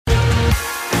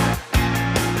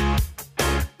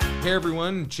Hey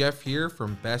everyone, Jeff here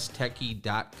from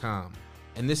besttechie.com,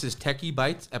 and this is Techie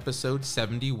Bites episode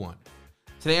 71.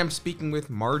 Today I'm speaking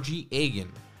with Margie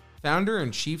Agan, founder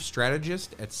and chief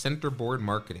strategist at Centerboard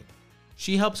Marketing.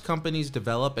 She helps companies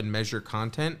develop and measure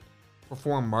content,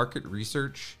 perform market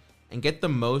research, and get the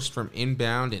most from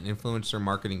inbound and influencer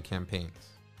marketing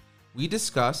campaigns. We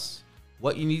discuss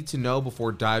what you need to know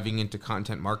before diving into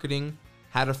content marketing,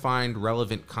 how to find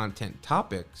relevant content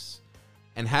topics,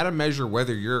 and how to measure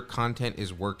whether your content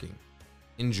is working.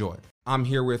 Enjoy. I'm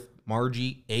here with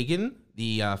Margie Agan,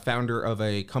 the founder of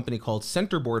a company called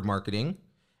Centerboard Marketing.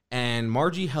 And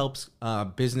Margie helps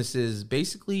businesses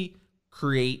basically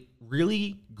create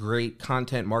really great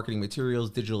content marketing materials,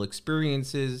 digital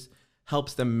experiences,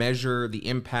 helps them measure the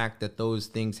impact that those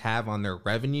things have on their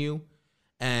revenue.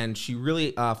 And she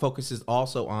really focuses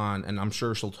also on, and I'm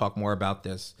sure she'll talk more about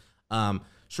this,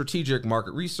 strategic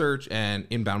market research and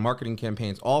inbound marketing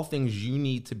campaigns, all things you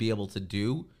need to be able to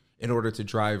do in order to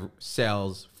drive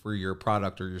sales for your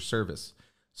product or your service.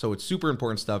 So it's super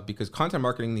important stuff because content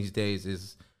marketing these days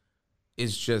is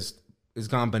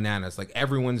gone bananas. Like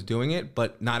everyone's doing it,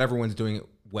 but not everyone's doing it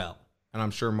well. And I'm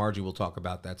sure Margie will talk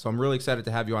about that. So I'm really excited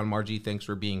to have you on, Margie. Thanks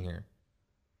for being here.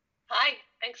 Hi,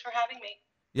 thanks for having me.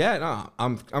 Yeah, no,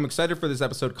 I'm excited for this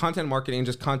episode. Content marketing,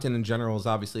 just content in general, is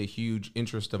obviously a huge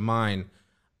interest of mine.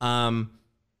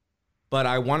 But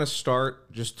I want to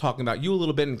start just talking about you a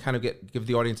little bit and kind of give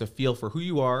the audience a feel for who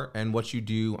you are and what you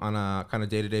do on a kind of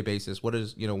day-to-day basis. What are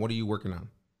you working on?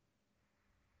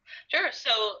 Sure. So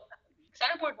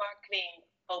Centerboard Marketing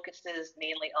focuses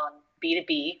mainly on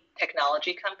B2B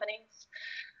technology companies.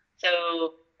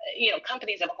 So,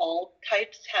 companies of all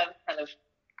types have kind of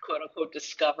quote unquote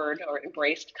discovered or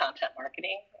embraced content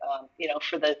marketing.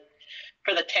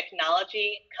 For the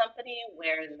technology company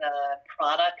where the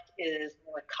product is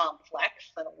more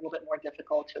complex and a little bit more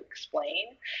difficult to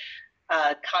explain,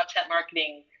 content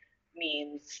marketing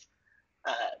means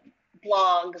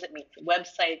blogs, it means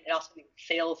website, it also means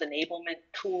sales enablement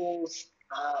tools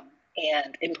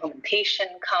and implementation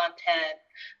content.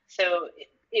 So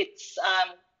it's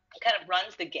kind of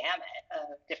runs the gamut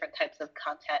of different types of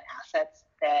content assets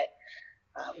that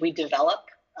we develop,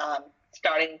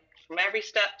 starting from every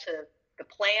step to the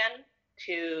plan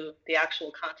to the actual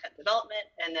content development,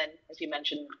 and then, as you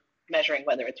mentioned, measuring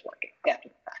whether it's working after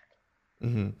the fact.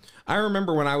 Mm-hmm. I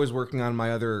remember when I was working on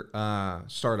my other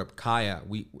startup, Kaya,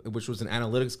 which was an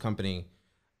analytics company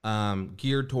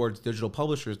geared towards digital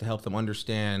publishers to help them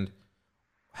understand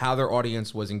how their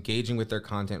audience was engaging with their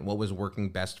content, what was working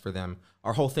best for them.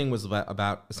 Our whole thing was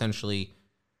about essentially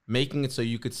making it so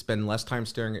you could spend less time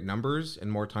staring at numbers and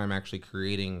more time actually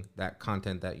creating that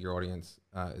content that your audience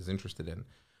is interested in.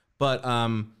 But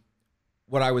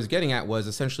what I was getting at was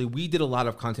essentially we did a lot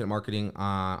of content marketing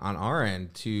on our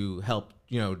end to help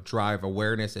drive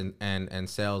awareness and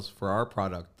sales for our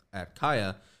product at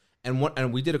Kaya.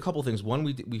 And we did a couple things. One,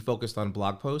 we focused on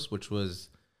blog posts, which was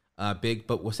big,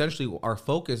 but essentially our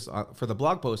focus for the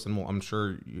blog posts, and I'm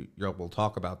sure we'll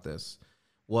talk about this,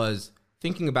 was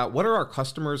thinking about what are our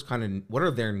customers what are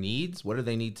their needs? What do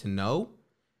they need to know?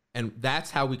 And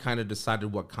that's how we kind of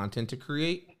decided what content to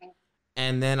create.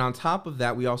 And then on top of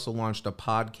that, we also launched a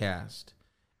podcast,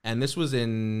 and this was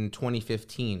in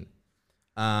 2015.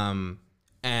 And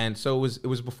so it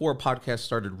was before podcasts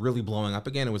started really blowing up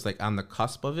again. It was like on the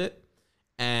cusp of it.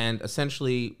 And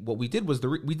essentially what we did was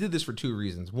we did this for two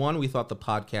reasons. One, we thought the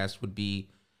podcast would be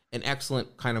an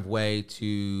excellent kind of way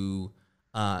to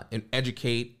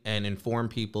educate and inform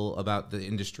people about the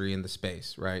industry and the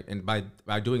space, right? And by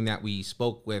doing that, we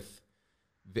spoke with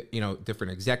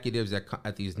different executives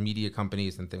at these media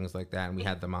companies and things like that, and we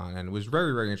had them on, and it was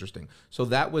very, very interesting. So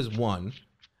that was one,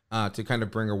 to kind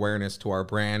of bring awareness to our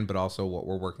brand, but also what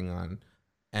we're working on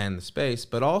and the space.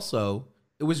 But also,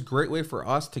 it was a great way for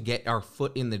us to get our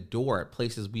foot in the door at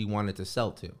places we wanted to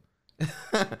sell to.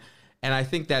 And I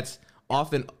think that's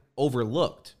often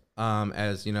overlooked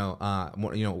as a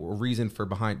reason for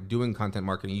behind doing content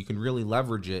marketing. You can really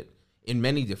leverage it in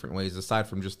many different ways aside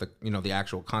from just the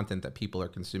actual content that people are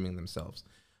consuming themselves.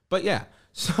 But yeah,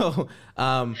 so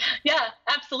yeah,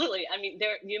 absolutely. I mean,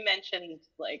 you mentioned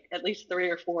like at least 3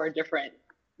 or 4 different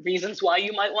reasons why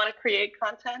you might want to create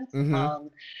content. Mm-hmm.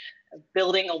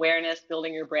 Building awareness,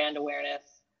 building your brand awareness.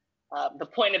 The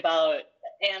point about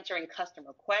answering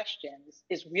customer questions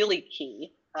is really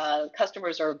key.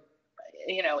 Customers are,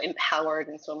 empowered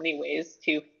in so many ways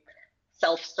to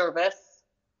self-service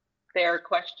their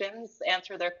questions,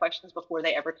 answer their questions before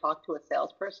they ever talk to a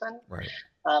salesperson. Right.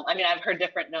 I've heard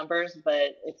different numbers,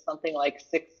 but it's something like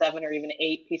 6, 7, or even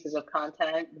 8 pieces of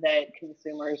content that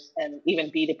consumers and even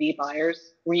B2B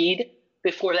buyers read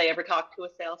before they ever talk to a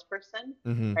salesperson,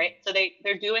 Mm-hmm. right? So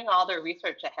they're doing all their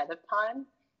research ahead of time.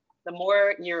 The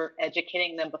more you're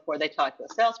educating them before they talk to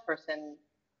a salesperson,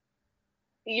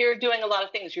 you're doing a lot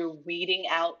of things. You're weeding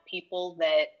out people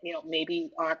that,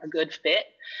 maybe aren't a good fit,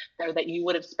 or that you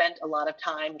would have spent a lot of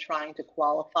time trying to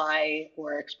qualify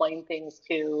or explain things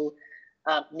to.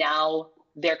 Now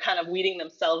they're kind of weeding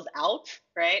themselves out,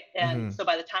 right? And Mm-hmm. so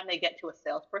by the time they get to a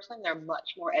salesperson, they're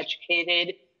much more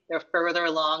educated. They're further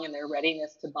along in their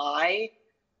readiness to buy,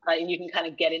 and you can kind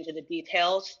of get into the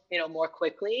details, more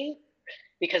quickly,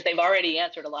 because they've already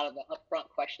answered a lot of the upfront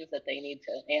questions that they need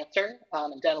to answer,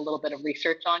 and done a little bit of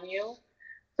research on you.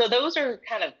 So those are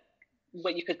kind of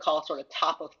what you could call sort of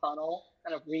top of funnel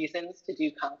kind of reasons to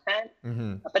do content.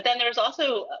 Mm-hmm. But then there's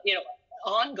also,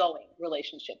 ongoing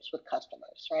relationships with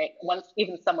customers, right? Once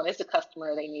even someone is a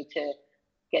customer, they need to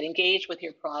get engaged with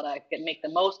your product and make the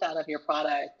most out of your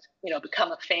product,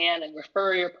 become a fan and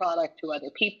refer your product to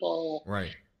other people.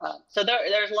 Right. So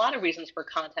there's a lot of reasons for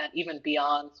content, even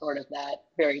beyond sort of that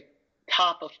very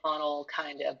top of funnel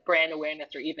kind of brand awareness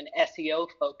or even SEO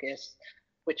focus,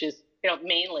 which is,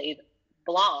 mainly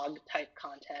blog type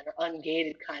content or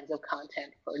ungated kinds of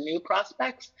content for new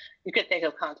prospects. You could think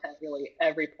of content really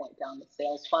every point down the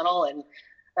sales funnel. And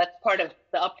that's part of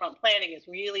the upfront planning, is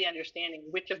really understanding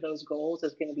which of those goals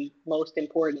is going to be most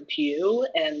important to you,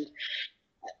 and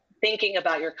thinking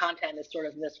about your content as sort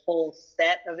of this whole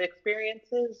set of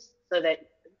experiences, so that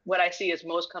what I see is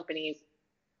most companies,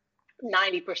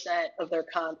 90% of their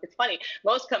content, it's funny,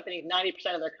 most companies,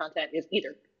 90% of their content is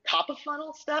either top of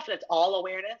funnel stuff and it's all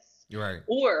awareness, You're right.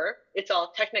 or it's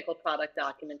all technical product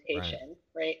documentation,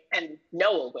 right? And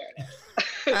no awareness.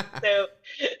 So,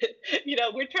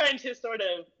 we're trying to sort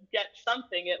of get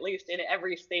something, at least in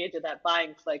every stage of that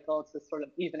buying cycle, to sort of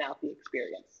even out the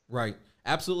experience. Right.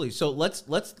 Absolutely. So let's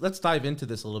dive into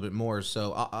this a little bit more.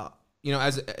 So,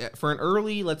 as for an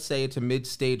early, let's say it's a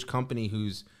mid-stage company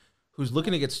who's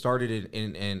looking to get started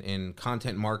in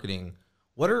content marketing,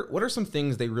 what are some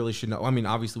things they really should know? I mean,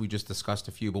 obviously we just discussed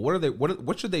a few, but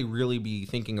what should they really be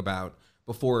thinking about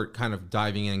before kind of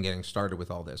diving in and getting started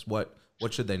with all this? What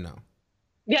should they know?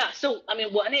 Yeah. So, I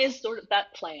mean, one is sort of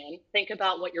that plan. Think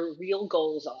about what your real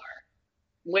goals are.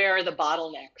 Where are the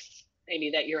bottlenecks maybe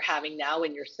that you're having now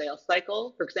in your sales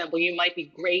cycle? For example, you might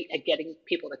be great at getting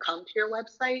people to come to your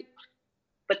website,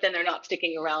 but then they're not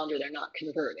sticking around or they're not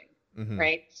converting, Mm-hmm.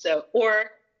 right? So, or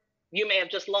you may have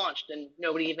just launched and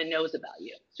nobody even knows about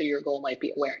you. So your goal might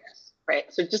be awareness,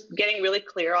 right? So just getting really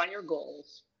clear on your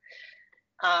goals.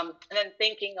 And then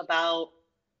thinking about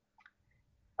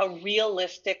a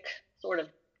realistic sort of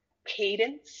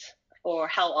cadence for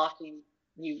how often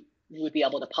you would be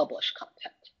able to publish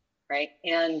content, right?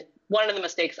 And one of the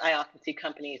mistakes I often see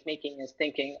companies making is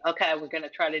thinking, okay, we're going to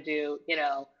try to do,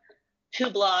 2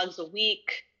 blogs a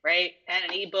week, right?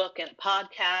 And an ebook and a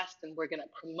podcast, and we're going to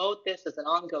promote this as an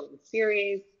ongoing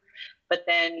series. But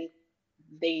then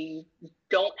they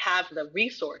don't have the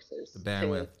resources, The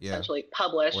bandwidth, to essentially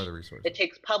publish. Or the resources. It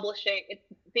takes publishing,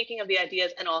 thinking of the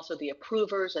ideas, and also the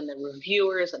approvers and the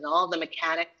reviewers and all the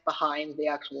mechanics behind the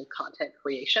actual content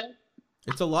creation.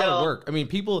 It's a lot of work. I mean,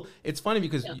 people, it's funny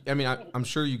because, Yeah. I mean, I'm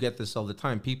sure you get this all the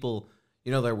time. People,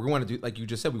 that we want to do, like you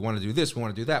just said, we want to do this, we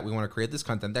want to do that, we want to create this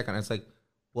content, that kind of, it's like,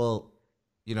 well,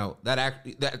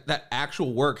 that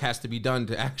actual work has to be done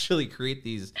to actually create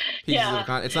these pieces of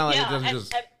content. It's not like it doesn't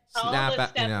just snap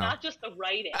at, not just the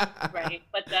writing, right,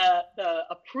 but the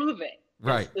approving,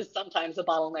 right, is sometimes a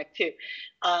bottleneck too.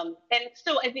 And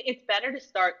so I think it's better to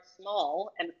start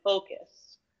small and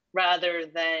focus, rather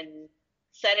than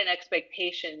set an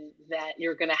expectation that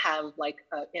you're going to have like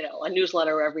a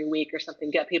newsletter every week or something,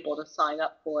 get people to sign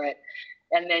up for it,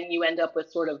 and then you end up with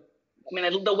sort of, I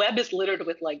mean, the web is littered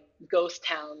with like ghost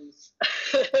towns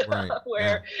right,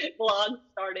 where blogs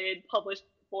started, published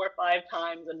 4 or 5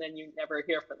 times, and then you never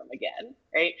hear from them again,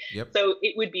 right? Yep. So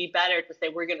it would be better to say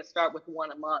we're going to start with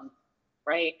 1 a month,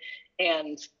 right,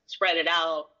 and spread it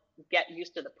out, get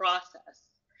used to the process,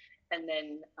 and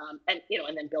then and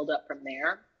then build up from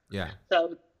there. Yeah.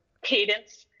 So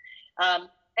cadence, and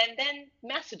then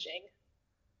messaging.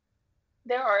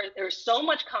 There's so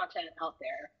much content out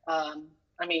there.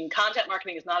 I mean, content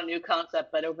marketing is not a new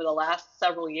concept, but over the last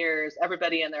several years,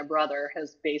 everybody and their brother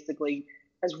has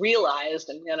realized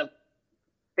and kind of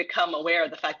become aware of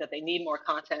the fact that they need more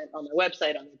content on their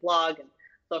website, on their blog, and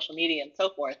social media, and so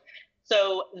forth.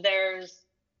 So there's,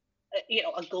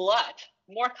 a glut,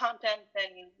 more content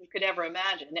than you could ever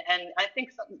imagine. And I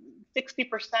think 60%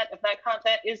 of that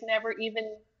content is never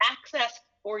even accessed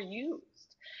or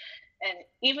used. And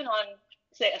even on,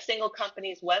 say, a single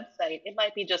company's website, it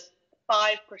might be just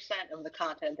 5% of the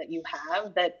content that you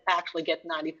have that actually gets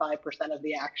 95% of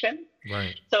the action.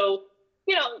 Right. So,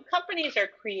 companies are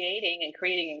creating and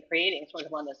creating and creating sort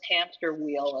of on this hamster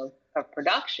wheel of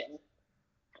production.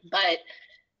 But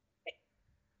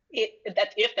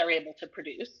that's if they're able to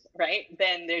produce, right?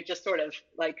 Then they're just sort of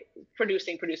like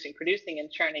producing,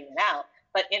 and churning it out.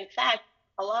 But in fact,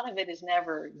 a lot of it is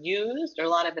never used, or a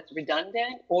lot of it's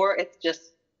redundant, or it's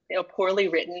just poorly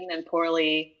written and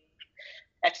poorly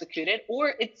executed,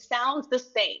 or it sounds the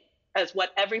same as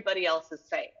what everybody else is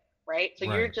saying, right? So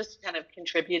you're just kind of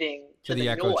contributing to the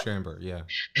echo noise. chamber, yeah.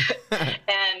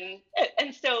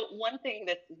 and so one thing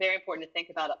that's very important to think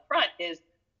about up front is,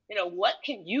 what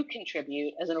can you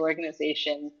contribute as an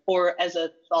organization or as a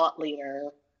thought leader,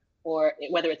 or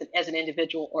whether it's as an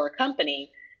individual or a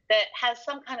company that has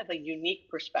some kind of a unique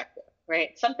perspective,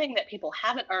 right? Something that people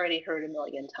haven't already heard a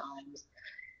million times.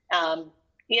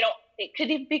 It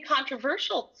could even be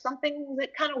controversial, something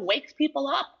that kind of wakes people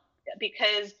up,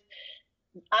 because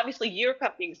obviously your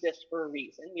company exists for a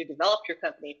reason. You developed your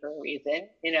company for a reason.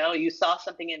 You saw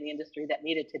something in the industry that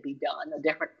needed to be done, a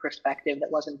different perspective that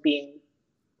wasn't being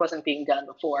done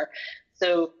before.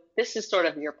 So this is sort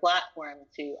of your platform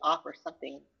to offer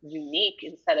something unique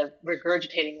instead of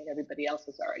regurgitating what everybody else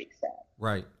has already said.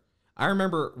 Right. I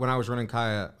remember when I was running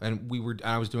Kaya, and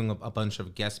I was doing a bunch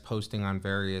of guest posting on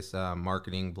various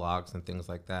marketing blogs and things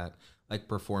like that, like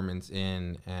Performance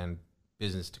In and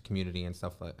Business to Community and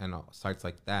stuff and sites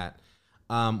like that.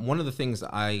 One of the things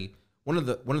one of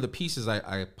the pieces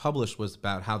I published was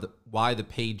about why the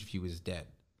page view is dead.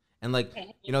 And like,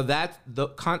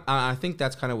 I think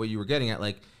that's kind of what you were getting at.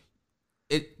 Like,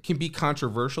 it can be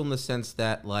controversial in the sense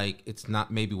that like, it's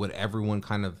not maybe what everyone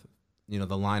kind of,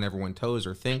 the line everyone toes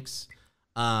or thinks.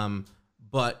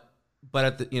 But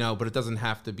it doesn't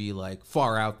have to be like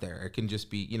far out there. It can just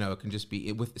be,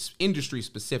 with industry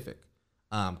specific,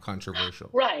 controversial.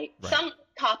 Right. Some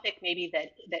topic maybe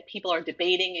that people are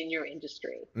debating in your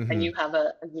industry, mm-hmm. and you have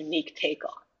a unique take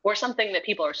on, or something that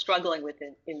people are struggling with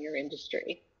in your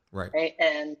industry. Right.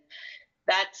 And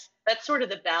that's sort of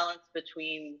the balance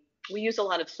between, we use a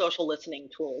lot of social listening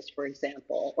tools, for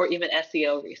example, or even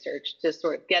SEO research to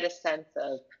sort of get a sense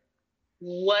of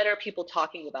what are people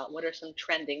talking about? What are some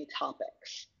trending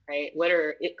topics, right? What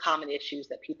are common issues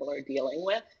that people are dealing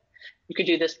with? You could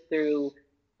do this through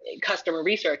customer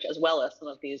research as well as some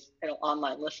of these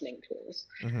online listening tools.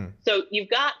 Mm-hmm. So you've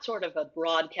got sort of a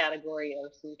broad category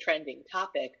of some trending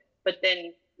topic, but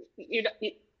then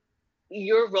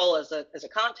your role as a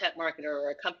content marketer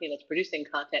or a company that's producing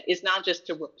content is not just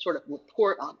to sort of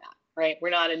report on that, right?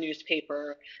 We're not a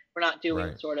newspaper. We're not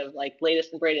doing sort of like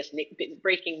latest and greatest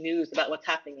breaking news about what's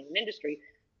happening in an industry.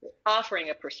 We're offering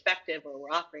a perspective, or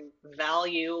we're offering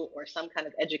value or some kind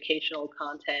of educational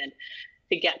content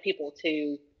to get people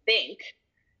to think.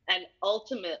 And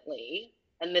ultimately,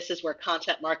 and this is where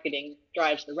content marketing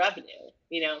drives the revenue,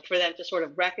 for them to sort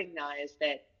of recognize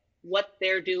that what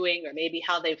they're doing, or maybe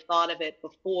how they've thought of it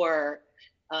before,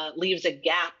 leaves a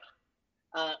gap.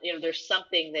 There's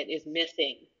something that is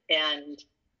missing, and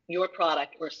your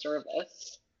product or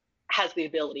service has the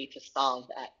ability to solve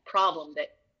that problem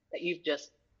that you've just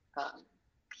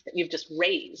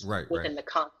raised within the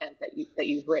content that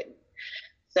you've written.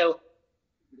 So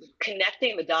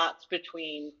connecting the dots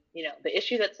between the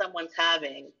issue that someone's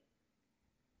having,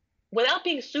 without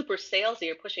being super salesy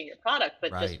or pushing your product,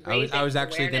 but just raising I was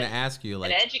actually going to ask you,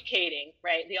 like, and educating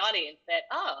the audience that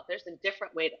there's a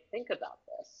different way to think about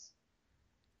this.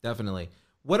 Definitely.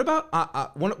 What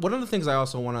about one of the things I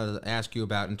also wanted to ask you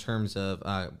about in terms of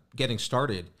getting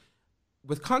started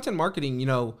with content marketing?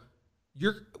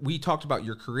 We talked about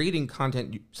you're creating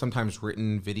content, sometimes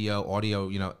written, video, audio,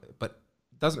 but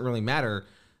it doesn't really matter.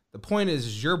 The point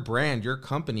is your brand, your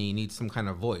company needs some kind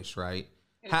of voice, right?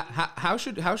 How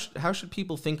should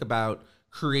people think about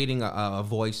creating a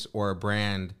voice or a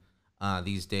brand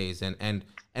these days, and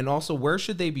also where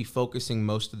should they be focusing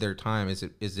most of their time? Is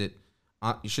it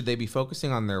should they be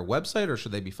focusing on their website, or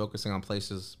should they be focusing on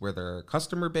places where their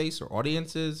customer base or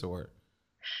audiences, or?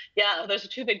 Yeah, those are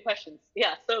two big questions.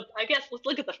 Yeah, so I guess let's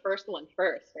look at the first one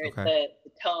first, right? Okay.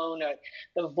 The tone or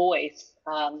the voice.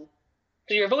 So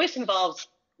your voice involves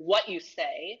what you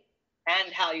say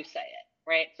and how you say it,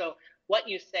 right? So what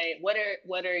you say, what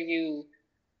are you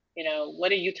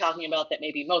talking about that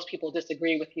maybe most people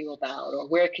disagree with you about, or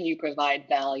where can you provide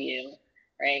value,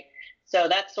 right? So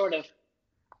that's sort of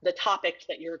the topics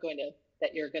that you're going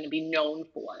to be known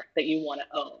for, that you want to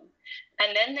own.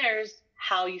 And then there's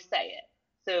how you say it.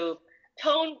 So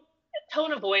tone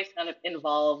of voice kind of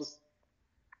involves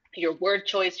your word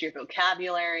choice, your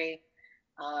vocabulary.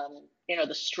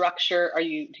 the structure? Do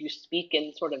you speak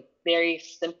in sort of very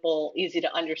simple, easy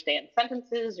to understand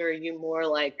sentences, or are you more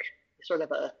like sort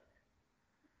of a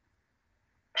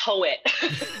poet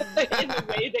in the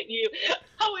way that you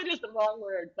poet is the wrong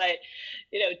word, but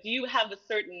do you have a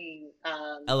certain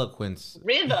Eloquence.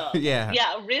 rhythm, Yeah.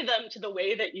 yeah, a rhythm to the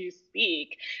way that you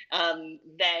speak,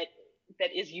 that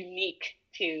is unique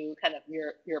to kind of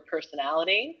your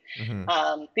personality? Hmm.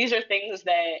 These are things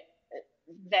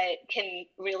that can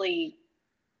really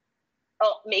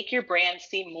make your brand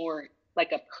seem more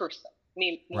like a person,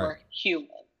 mean Right. more human,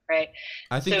 right?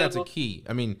 I think that's a So key.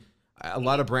 I mean, a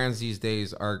lot of brands these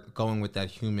days are going with that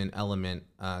human element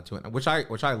to it, which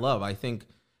I love. I think,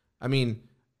 I mean,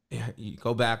 yeah, you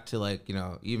go back to like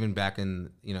even back in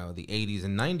the 80s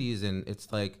and 90s, and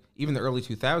it's like even the early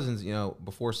 2000s.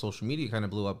 Before social media kind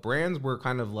of blew up, brands were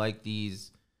kind of like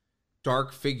these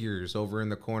dark figures over in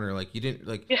the corner. Like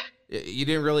yeah, you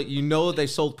didn't really they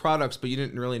sold products, but you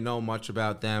didn't really know much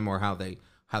about them or how they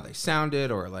sounded,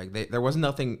 or like there was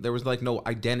nothing, there was like no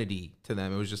identity to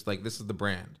them. It was just like, this is the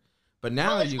brand. But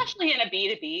well, now you especially in a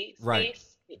B2B right,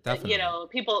 space, definitely.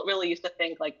 people really used to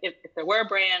think like if there were a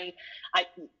brand, I,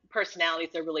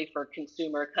 personalities are really for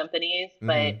consumer companies,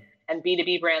 but Hmm. and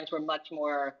B2B brands were much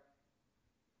more,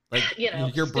 Like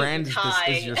your suit and brand is tie,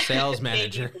 your sales baby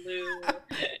manager. blue,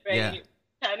 Yeah, right,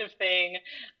 kind of thing.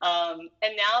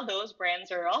 And now those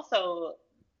brands are also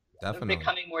definitely.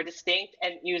 becoming more distinct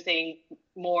and using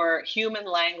more human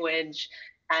language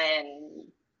and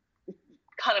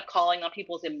kind of calling on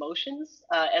people's emotions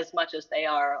as much as they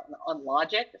are on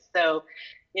logic. So,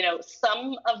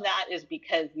 some of that is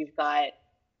because you've got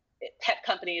tech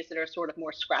companies that are sort of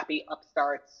more scrappy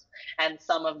upstarts, and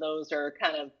some of those are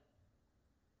kind of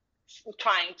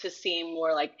trying to seem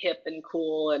more like hip and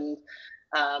cool,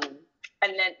 um,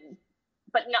 and then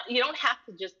but not, you don't have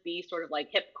to just be sort of like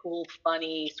hip, cool,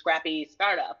 funny, scrappy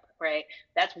startup, right?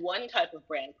 That's one type of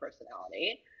brand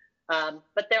personality.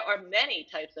 But there are many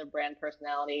types of brand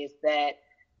personalities that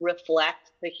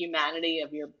reflect the humanity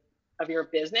of your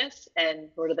business and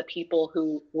sort of the people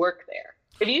who work there.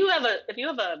 If you have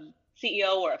a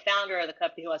CEO or a founder of the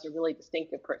company who has a really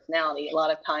distinctive personality, a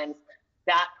lot of times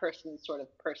that person's sort of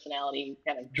personality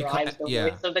kind of drives the Yeah,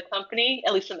 voice of the company,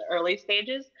 at least in the early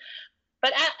stages.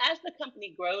 But as the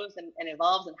company grows and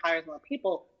evolves and hires more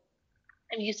people,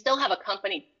 and you still have a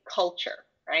company culture,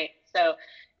 right? So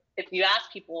if you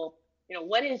ask people,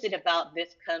 what is it about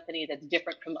this company that's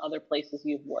different from other places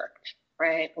you've worked,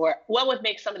 right? Or what would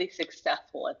make somebody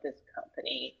successful at this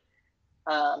company?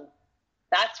 Um,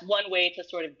 that's one way to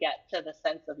sort of get to the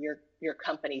sense of your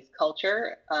company's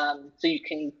culture, so you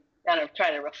can kind of try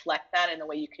to reflect that in the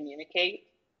way you communicate.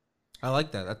 I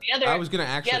like that. The I other, was gonna yeah,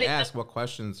 actually the, ask what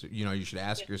questions you should yeah,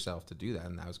 ask yourself to do that,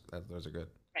 and those are good.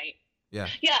 right. Yeah.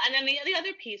 Yeah, and then the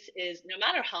other piece is no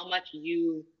matter how much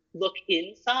you look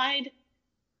inside,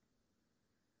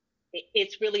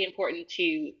 it's really important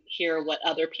to hear what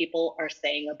other people are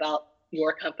saying about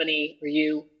your company or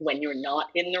you when you're not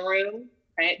in the room,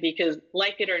 right? Because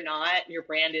like it or not, your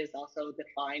brand is also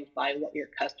defined by what your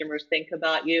customers think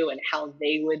about you and how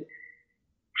they would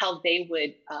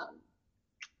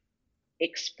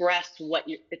express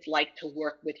it's like to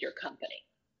work with your company,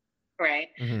 right?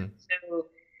 Hmm. So,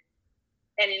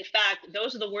 and in fact,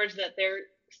 those are the words that they're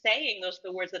saying, those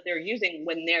are the words that they're using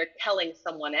when they're telling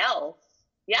someone else,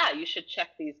 yeah, you should check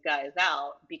these guys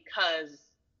out because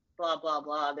blah, blah,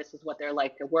 blah. This is what they're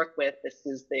like to work with. This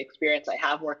is the experience I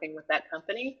have working with that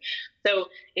company. So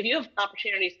if you have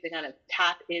opportunities to kind of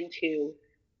tap into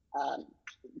um,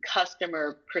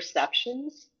 customer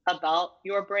perceptions about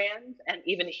your brand and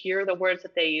even hear the words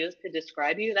that they use to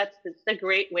describe you, that's a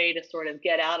great way to sort of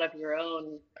get out of your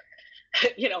own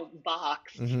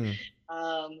box, Hmm.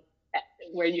 um,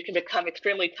 where you can become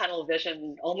extremely tunnel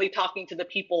vision, only talking to the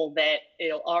people that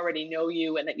already know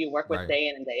you and that you work with Right. day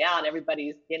in and day out.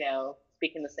 Everybody's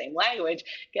speaking the same language.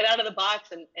 Get out of the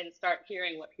box and start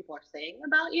hearing what people are saying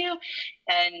about you,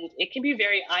 and it can be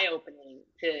very eye opening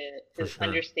For to sure.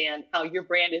 understand how your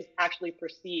brand is actually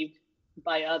perceived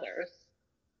by others.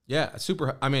 Yeah,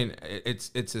 super. I mean,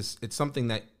 it's something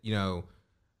that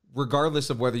regardless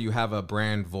of whether you have a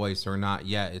brand voice or not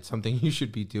yet, it's something you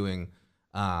should be doing.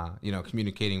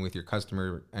 Communicating with your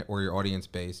customer or your audience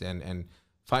base, and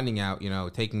finding out,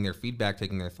 taking their feedback,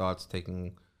 taking their thoughts,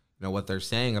 taking what they're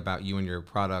saying about you and your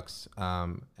products,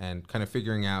 and kind of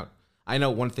figuring out. I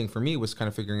know one thing for me was kind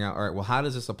of figuring out, all right, well, how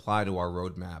does this apply to our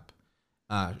roadmap?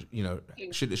 uh, you know,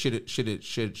 should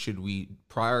we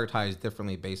prioritize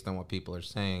differently based on what people are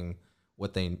saying,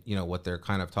 what they're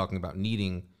kind of talking about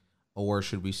needing, or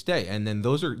should we stay? And then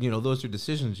those are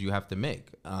decisions you have to make.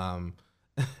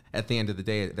 at the end of the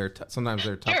day, sometimes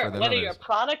they're tougher Sure, than whether you're a others.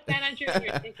 product manager and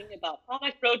you're thinking about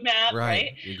product roadmap, Right.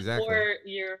 right? Exactly. Or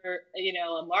you're,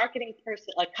 a marketing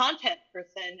person, a content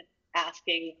person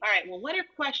asking, all right, well, what are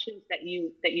questions that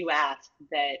you ask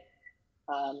that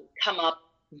come up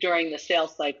during the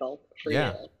sales cycle for you,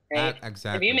 Yeah. right? If you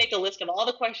Exactly. make a list of all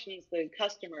the questions the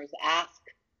customers ask,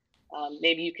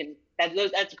 maybe you can, that's You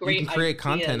can great create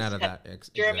content ideas, out of that.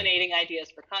 Exactly. germinating ideas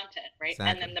for content, right? And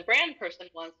then Exactly. the brand person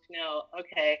wants to know,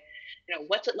 okay,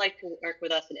 what's it like to work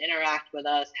with us and interact with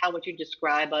us? How would you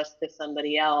describe us to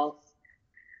somebody else?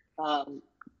 Um,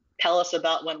 Tell us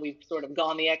about when we've sort of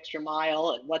gone the extra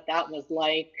mile and what that was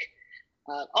like.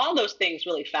 All those things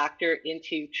really factor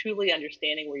into truly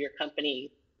understanding where your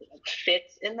company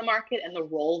fits in the market and the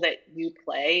role that you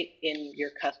play in your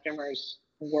customers'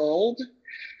 world.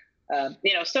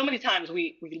 So many times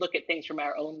we look at things from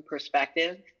our own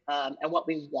perspective, and what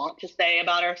we want to say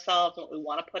about ourselves and what we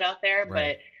want to put out there,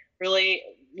 Right. but really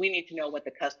we need to know what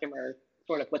the customer,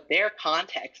 sort of what their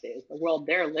context is, the world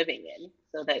they're living in,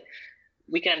 so that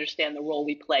we can understand the role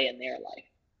we play in their life.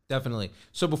 Definitely.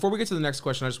 So before we get to the next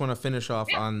question, I just want to finish off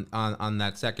Yeah. on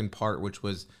that second part, which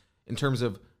was in terms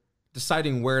of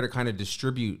deciding where to kind of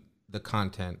distribute the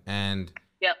content, and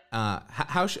Yep.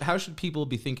 how should people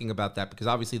be thinking about that? Because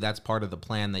obviously that's part of the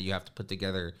plan that you have to put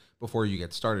together before you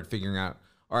get started figuring out,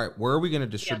 all right, where are we going to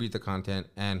Yeah. distribute the content,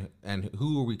 and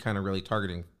who are we kind of really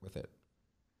targeting with it?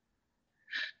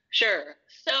 Sure.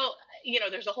 So,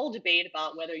 there's a whole debate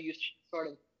about whether you should sort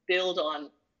of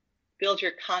build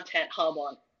your content hub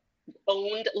on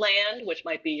owned land, which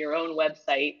might be your own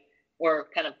website, or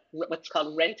kind of what's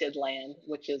called rented land,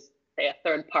 which is, say, a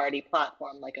third party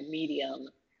platform like a Medium,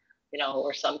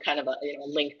 or some kind of a,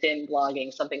 LinkedIn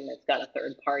blogging, something that's got a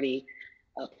third party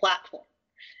platform.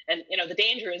 And the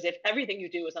danger is if everything you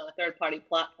do is on a third party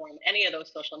platform, any of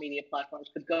those social media platforms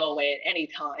could go away at any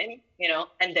time,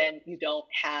 and then you don't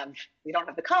have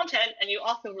the content, and you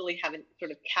also really haven't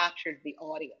sort of captured the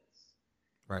audience.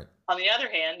 Right. On the other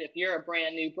hand, if you're a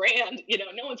brand new brand,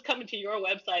 no one's coming to your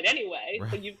website anyway, so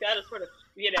Right. you've got to sort of,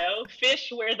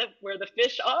 fish where the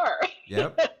fish are.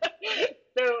 Yep.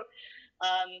 So,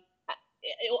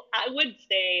 I would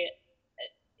say,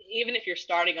 even if you're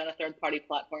starting on a third-party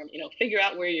platform, figure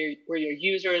out where your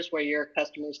users, where your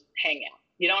customers hang out.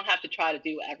 You don't have to try to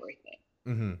do everything.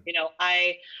 Hmm.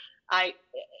 I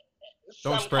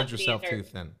Don't some spread companies yourself are, than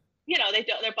thin. they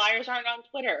don't, their buyers aren't on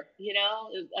Twitter.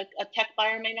 A tech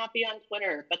buyer may not be on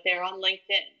Twitter, but they're on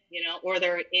LinkedIn. Or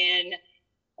they're in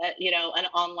an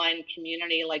online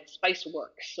community like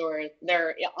Spiceworks, or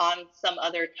they're on some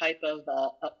other type of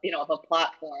of a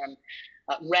platform,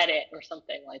 Reddit or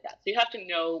something like that. So you have to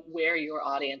know where your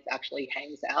audience actually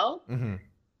hangs out, Hmm.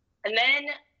 and then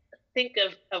think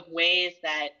of ways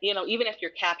that, even if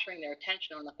you're capturing their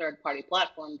attention on a third party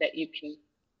platform, that you can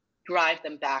drive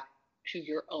them back to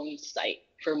your own site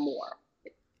for more.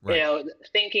 Right.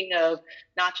 Thinking of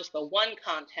not just the one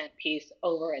content piece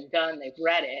over and done, they've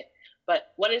read it,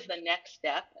 but what is the next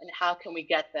step, and how can we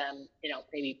get them,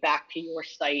 maybe back to your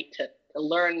site to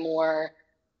learn more,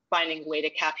 finding a way to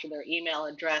capture their email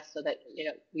address so that,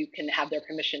 you can have their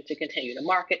permission to continue to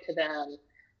market to them,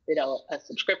 a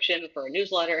subscription for a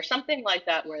newsletter, something like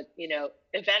that, where,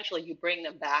 eventually you bring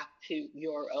them back to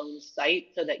your own site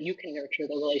so that you can nurture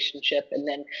the relationship. And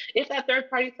then if that third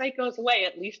party site goes away,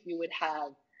 at least you'd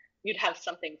have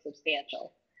something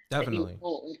substantial that you Definitely.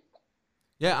 own.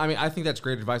 Yeah, I mean, I think that's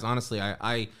great advice. Honestly,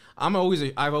 I've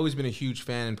always been a huge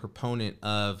fan and proponent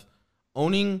of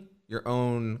owning your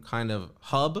own kind of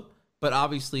hub. But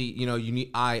obviously,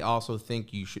 I also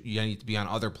think you need to be on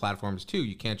other platforms too.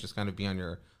 You can't just kind of be on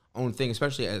your own thing,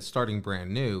 especially as starting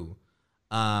brand new,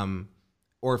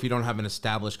 or if you don't have an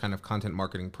established kind of content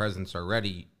marketing presence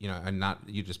already, and not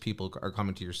you just people are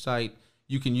coming to your site.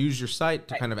 You can use your site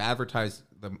to Right. kind of advertise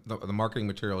the marketing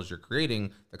materials you're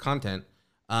creating, the content.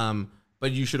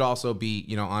 But you should also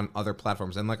be, on other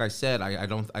platforms. And like I said,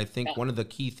 I think Yeah. one of the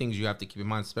key things you have to keep in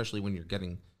mind, especially when you're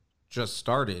getting just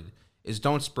started, is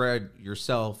don't spread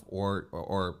yourself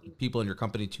or people in your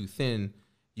company too thin.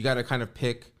 You got to kind of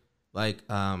pick, like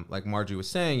Margie was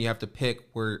saying, you have to pick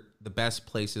where the best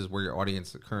places where your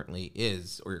audience currently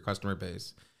is, or your customer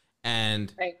base.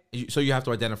 And Right. so you have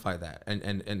to identify that. And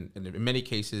in many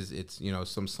cases, it's,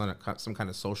 some kind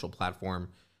of social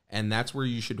platform. And that's where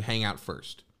you should hang out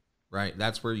first. Right,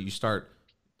 that's where you start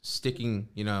sticking,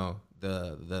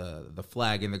 the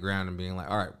flag in the ground and being like,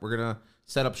 all right, we're gonna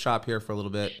set up shop here for a little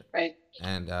bit, Right.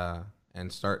 and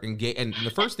start engage. And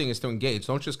the first thing is to engage.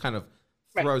 Don't just kind of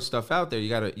Right. throw stuff out there. You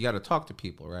gotta talk to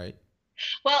people, right?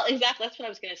 Well, exactly. That's what I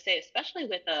was going to say, especially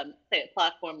with, say, a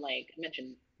platform like I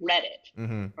mentioned, Reddit,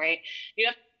 Mm-hmm. right?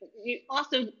 You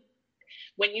also,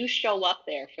 when you show up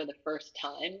there for the first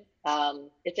time,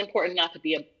 it's important not to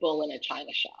be a bull in a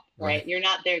china shop, Right. right? You're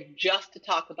not there just to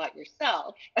talk about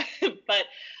yourself, but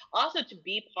also to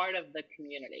be part of the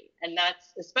community. And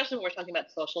that's especially when we're talking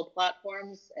about social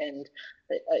platforms and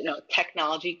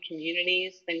technology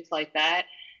communities, things like that.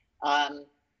 Um,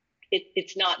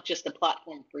 it's not just a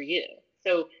platform for you.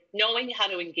 So knowing how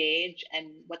to engage and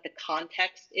what the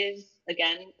context is,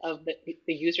 again, of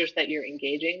the users that you're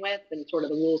engaging with and sort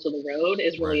of the rules of the road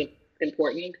is Right. really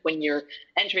important when you're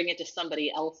entering into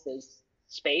somebody else's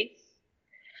space.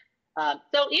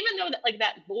 So even though that, like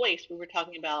that voice we were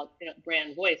talking about,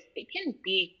 brand voice, it can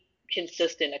be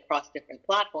consistent across different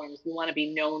platforms. You want to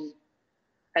be known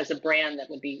as a brand that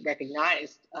would be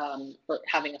recognized for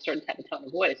having a certain type of tone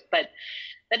of voice. But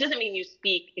that doesn't mean you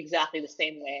speak exactly the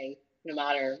same way no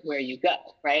matter where you go,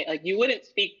 right? Like you wouldn't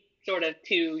speak sort of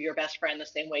to your best friend the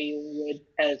same way you would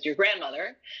as your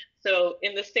grandmother. So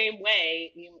in the same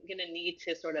way, you're going to need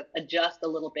to sort of adjust a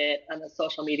little bit on a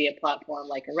social media platform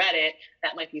like a Reddit.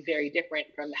 That might be very different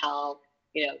from how,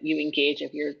 you engage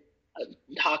if you're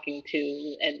talking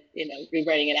to and, you're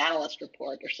writing an analyst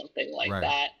report or something like Right.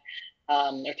 that.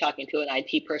 Or talking to an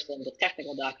IT person with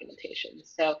technical documentation.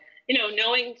 So,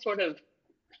 knowing sort of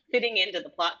fitting into the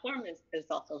platform is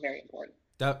also very important.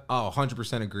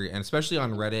 100% agree. And especially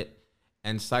on Reddit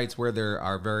and sites where there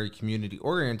are very community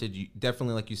oriented, you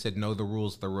definitely, like you said, know the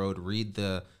rules of the road, read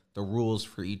the rules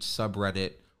for each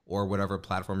subreddit or whatever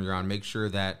platform you're on. Make sure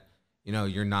that,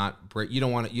 you're not you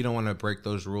don't want to break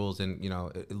those rules, and,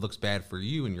 it looks bad for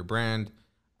you and your brand.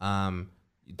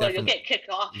 You'll get kicked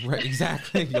off. Right,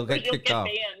 exactly. You'll get kicked off.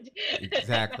 Banned.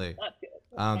 Exactly.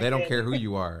 They don't care who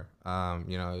you are.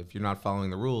 If you're not following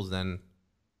the rules, then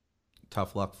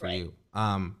tough luck for you.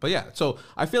 But yeah, so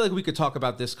I feel like we could talk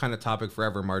about this kind of topic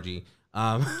forever, Margie.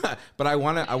 But I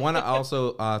wanna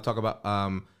also talk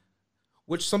about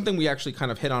which something we actually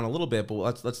kind of hit on a little bit,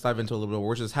 but let's dive into a little bit more,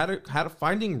 which is how to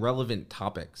finding relevant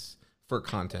topics for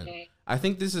content. Okay. I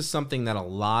think this is something that a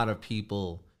lot of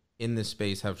people in this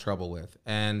space have trouble with,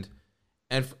 and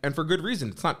for good reason.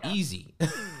 It's not easy.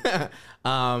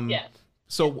 Yeah.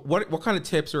 So what kind of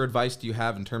tips or advice do you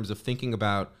have in terms of thinking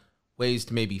about ways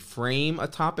to maybe frame a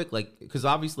topic? Like, because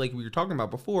obviously, like we were talking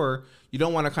about before, you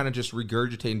don't want to kind of just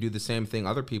regurgitate and do the same thing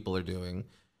other people are doing.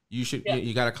 You should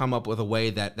you got to come up with a way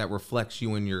that reflects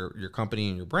you and your company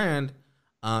and your brand,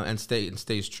 and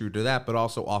stays true to that, but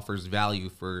also offers value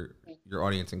for your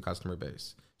audience and customer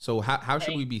base. So how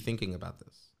should we be thinking about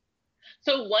this?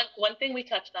 So one thing we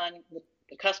touched on with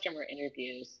the customer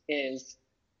interviews is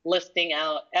listing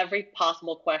out every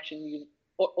possible question you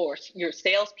or your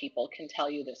salespeople can tell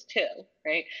you this too,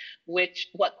 right?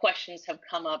 What questions have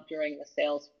come up during the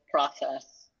sales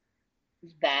process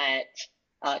that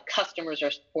customers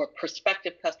or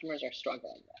prospective customers are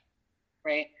struggling with,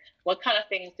 right? What kind of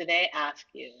things do they ask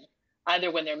you,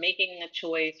 either when they're making a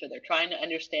choice or they're trying to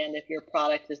understand if your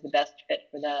product is the best fit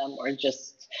for them, or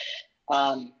just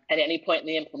at any point in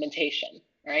the implementation,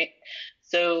 right?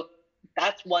 So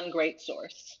that's one great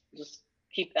source. Just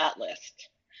keep that list.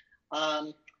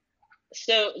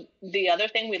 So the other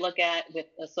thing we look at with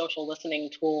a social listening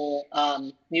tool,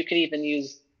 you could even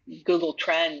use Google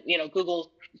Trend,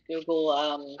 Google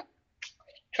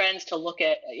Trends to look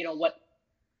at, what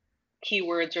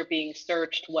keywords are being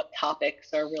searched, what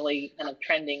topics are really kind of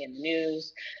trending in the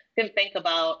news. You can think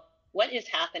about what is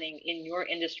happening in your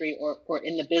industry or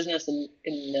in the business and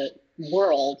in the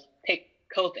world. Take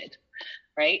COVID,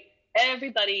 right?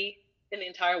 Everybody in the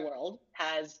entire world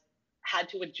has had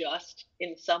to adjust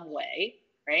in some way,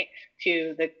 right,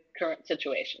 to the current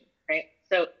situation, right?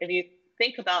 So if you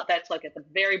think about that's like at the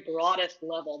very broadest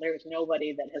level, there is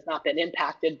nobody that has not been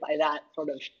impacted by that sort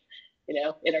of,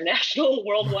 international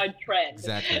worldwide trend.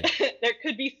 Exactly. There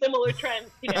could be similar trends,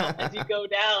 as you go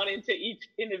down into each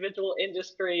individual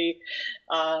industry,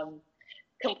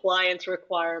 compliance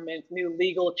requirements, new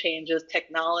legal changes,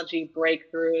 technology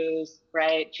breakthroughs,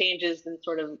 right? Changes in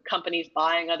sort of companies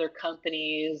buying other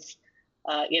companies,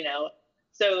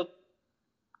 So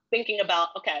thinking about,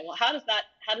 okay, well, how does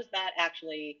that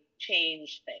actually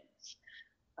change things?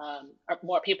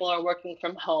 More people are working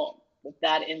from home.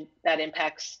 That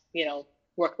impacts,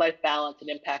 work-life balance. It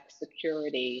impacts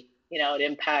security. It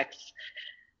impacts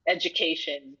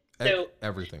education. So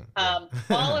everything.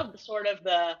 All of the sort of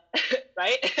the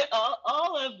right,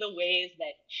 all of the ways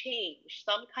that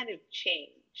some kind of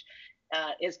change,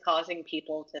 is causing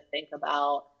people to think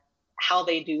about how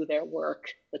they do their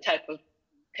work, the type of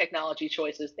technology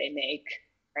choices they make,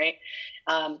 right?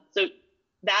 So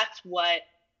that's what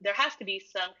there has to be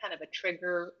some kind of a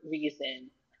trigger reason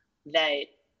that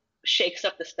shakes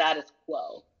up the status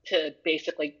quo to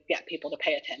basically get people to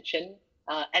pay attention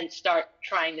and start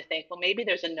trying to think, well, maybe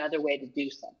there's another way to do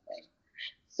something.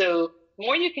 So the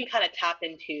more you can kind of tap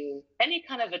into any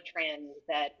kind of a trend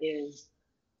that is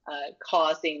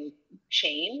causing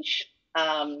change.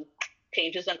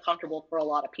 Change is uncomfortable for a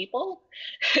lot of people.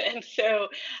 And so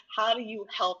how do you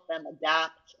help them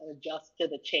adapt and adjust to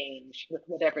the change with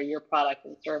whatever your product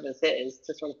and service is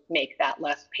to sort of make that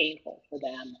less painful for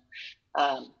them?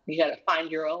 You got to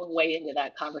find your own way into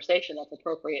that conversation that's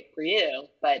appropriate for you.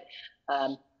 But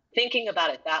thinking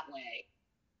about it that way,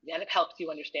 then it helps you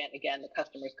understand, again, the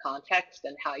customer's context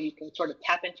and how you can sort of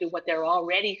tap into what they're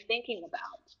already thinking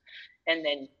about. And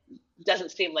then it doesn't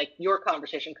seem like your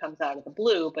conversation comes out of the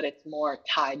blue, but it's more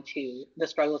tied to the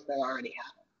struggles they're already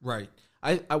having. Right.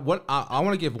 I want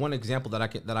to give one example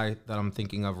that I'm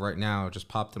thinking of right now. It just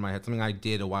popped in my head. Something I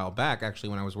did a while back, actually,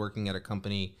 when I was working at a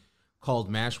company called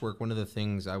Mashwork. One of the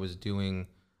things I was doing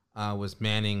was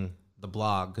manning the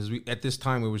blog, because at this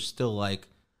time it was still like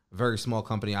a very small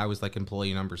company. I was like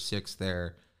employee number 6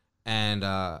 there, and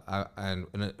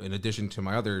in addition to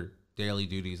my other daily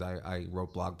duties, I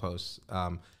wrote blog posts.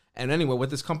 And anyway, what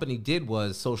this company did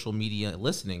was social media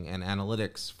listening and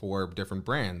analytics for different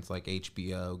brands like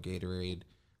HBO, Gatorade,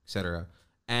 etc.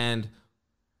 And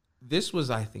this was,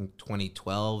 I think,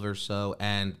 2012 or so,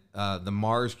 and the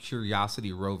Mars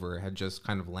Curiosity rover had just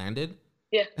kind of landed.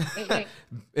 Yeah.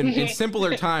 in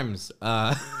simpler times.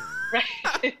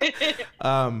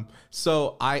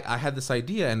 So I had this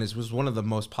idea, and this was one of the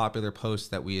most popular posts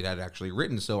that we had actually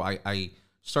written. So I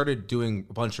started doing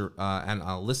a bunch of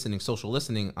social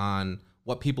listening on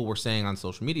what people were saying on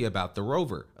social media about the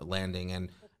rover landing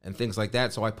and things like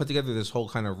that. So I put together this whole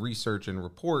kind of research and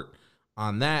report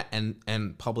on that,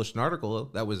 and published an article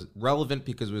that was relevant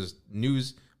because it was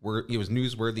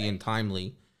newsworthy and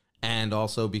timely, and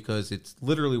also because it's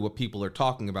literally what people are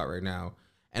talking about right now.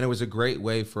 And it was a great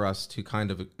way for us to kind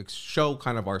of show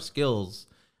kind of our skills,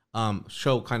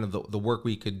 show kind of the work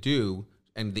we could do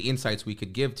and the insights we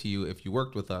could give to you if you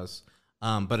worked with us,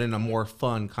 but in a more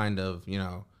fun kind of,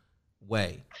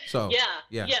 way. So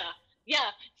yeah.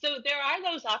 So there are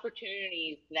those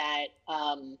opportunities that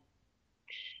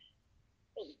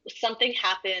something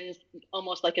happens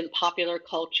almost like in popular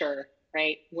culture,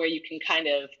 right, where you can kind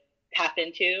of tap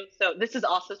into. So this is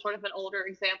also sort of an older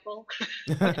example,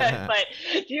 but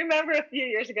do you remember a few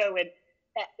years ago when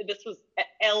this was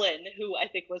Ellen, who I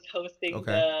think was hosting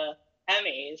the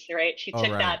Emmys, right? She took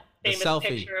that famous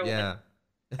picture with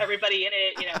everybody in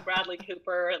it, Bradley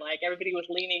Cooper, and like everybody was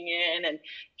leaning in, and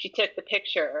she took the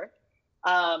picture.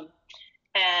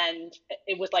 And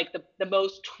it was like the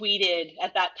most tweeted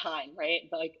at that time, right?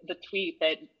 Like the tweet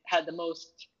that had the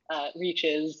most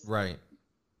reaches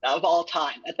of all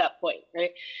time at that point,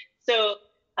 right? So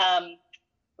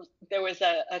there was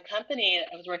a company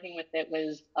I was working with that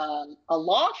was a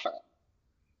law firm,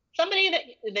 somebody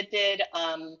that did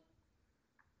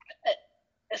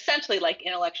essentially like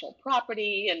intellectual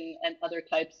property and other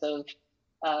types of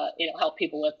help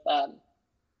people with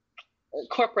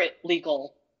corporate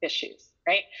legal issues,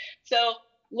 right? So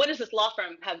what does this law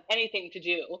firm have anything to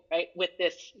do, right, with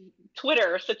this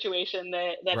Twitter situation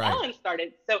that Ellen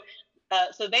started? So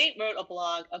they wrote a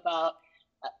blog about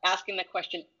asking the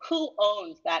question, who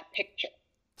owns that picture?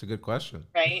 It's a good question.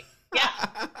 Right?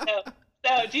 Yeah.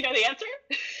 So do you know the answer?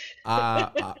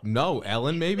 No,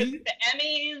 Ellen, maybe? The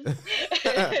Emmys.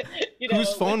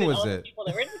 Whose phone was it? People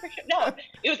that were in the picture. No,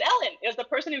 it was Ellen. It was the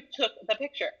person who took the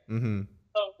picture. Mm-hmm.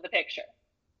 Owned the picture.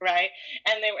 Right?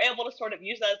 And they were able to sort of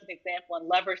use that as an example and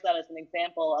leverage that as an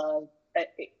example of,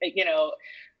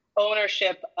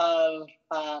 ownership of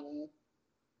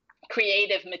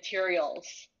creative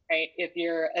materials, right? If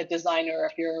you're a designer,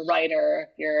 if you're a writer,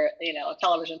 if you're, a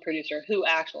television producer, who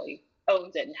actually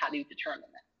owns it and how do you determine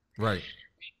that? Right.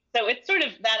 So it's sort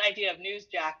of that idea of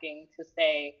newsjacking to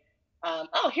say,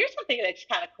 here's something that's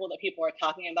kind of cool that people are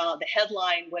talking about. The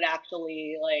headline would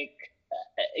actually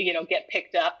get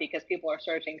picked up because people are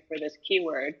searching for this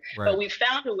keyword. Right. But we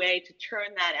found a way to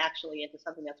turn that actually into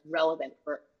something that's relevant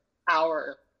for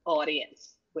our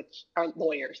audience, which are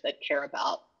lawyers that care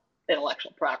about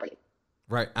intellectual property.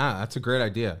 Right. That's a great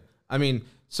idea. I mean,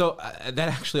 so that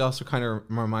actually also kind of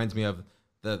reminds me of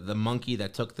the monkey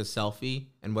that took the selfie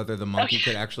and whether the monkey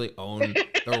could actually own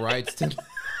the rights to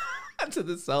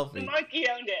the selfie. The monkey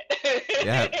owned it.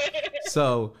 Yeah.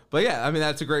 So, but yeah, I mean,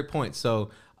 that's a great point. So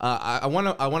I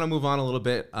want to move on a little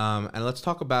bit, and let's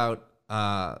talk about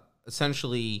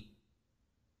essentially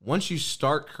once you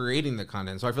start creating the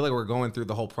content. So I feel like we're going through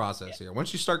the whole process here.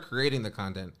 Once you start creating the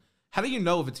content, how do you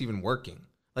know if it's even working?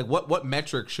 Like what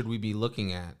metrics should we be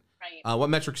looking at? Right. What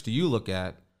metrics do you look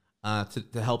at?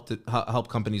 to help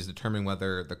companies determine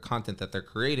whether the content that they're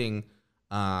creating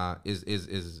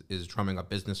is drumming up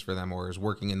business for them or is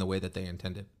working in the way that they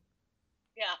intended.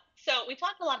 Yeah. So we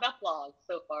talked a lot about blogs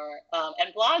so far,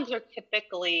 and blogs are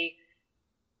typically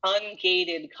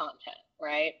ungated content,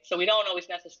 right? So we don't always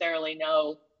necessarily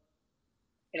know,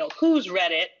 who's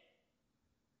read it.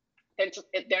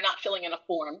 They're not filling in a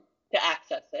form to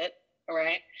access it,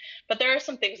 right? But there are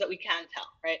some things that we can tell,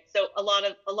 right? So a lot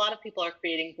of people are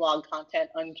creating blog content,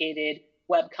 ungated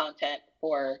web content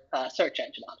for search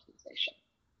engine optimization,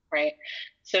 right?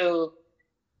 So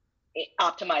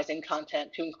optimizing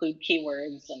content to include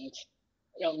keywords and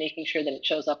making sure that it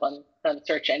shows up on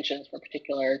search engines for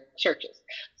particular searches.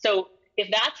 So if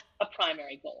that's a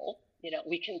primary goal,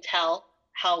 we can tell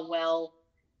how well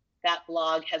that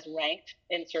blog has ranked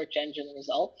in search engine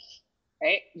results,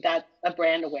 right? That's a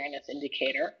brand awareness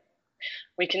indicator.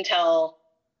 We can tell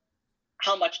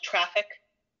how much traffic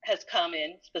has come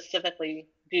in specifically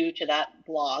due to that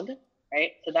blog,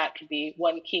 right? So that could be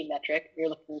one key metric. You're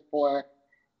looking for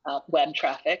web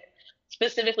traffic.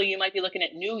 Specifically, you might be looking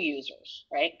at new users,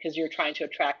 right? Because you're trying to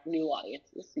attract new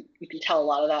audiences. You can tell a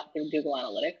lot of that through Google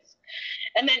Analytics.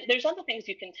 And then there's other things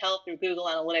you can tell through Google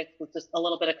Analytics with just a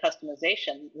little bit of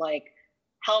customization, like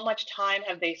how much time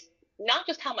have they, not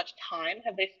just how much time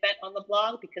have they spent on the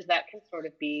blog, because that can sort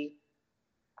of be,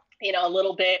 a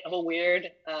little bit of a weird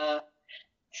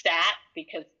stat,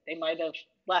 because they might have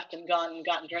left and gone and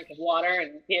gotten a drink of water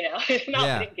and not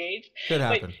Yeah, been engaged. could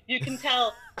But happen. you can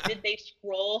tell, did they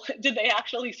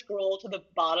actually scroll to the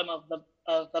bottom of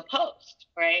the post,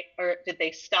 right? Or did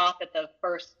they stop at the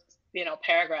first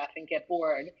paragraph and get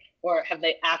bored, or have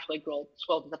they actually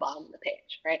scrolled to the bottom of the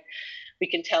page, right? We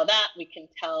can tell that. We can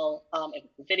tell if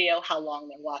it's a video, how long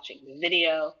they're watching the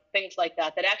video, things like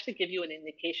that actually give you an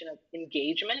indication of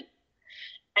engagement.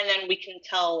 And then we can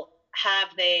tell,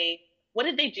 what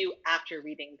did they do after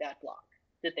reading that blog?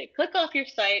 Did they click off your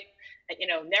site and,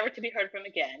 never to be heard from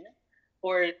again?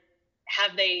 Or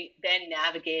have they then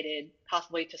navigated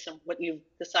possibly to some, what you've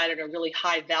decided are really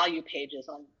high value pages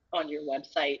on your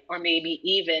website, or maybe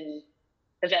even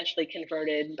eventually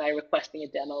converted by requesting a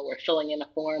demo or filling in a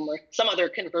form or some other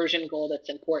conversion goal that's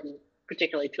important,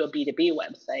 particularly to a B2B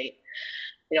website,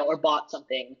 or bought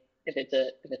something if it's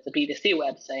a B2C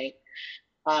website.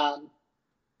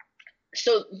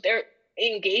 So their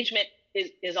engagement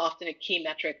is often a key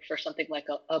metric for something like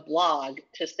a blog,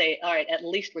 to say, all right, at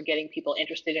least we're getting people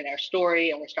interested in our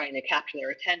story and we're starting to capture their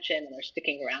attention and they're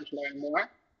sticking around to learn more.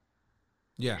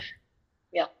 Yeah.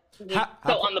 Yeah.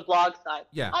 So on the blog side,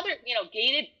 yeah, other,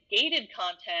 gated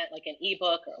content like an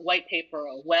ebook or a white paper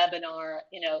or a webinar,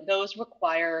 those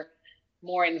require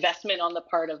more investment on the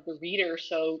part of the reader.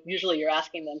 So usually you're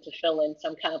asking them to fill in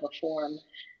some kind of a form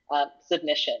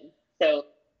submission. So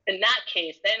in that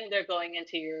case, then they're going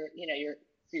into your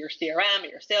CRM or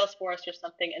your Salesforce or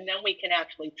something, and then we can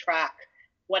actually track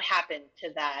what happened to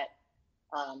that,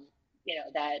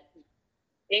 that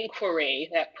inquiry,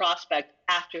 that prospect,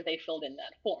 after they filled in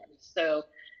that form. So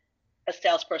a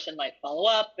salesperson might follow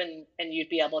up, and you'd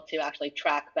be able to actually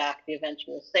track back the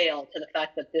eventual sale to the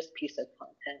fact that this piece of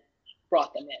content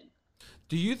brought them in.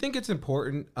 Do you think it's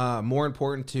more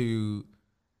important to?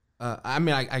 I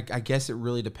mean, I guess it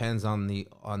really depends on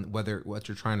whether what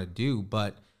you're trying to do,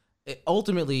 but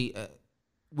ultimately,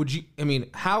 would you? I mean,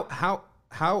 how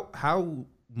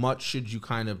much should you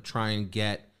kind of try and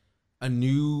get a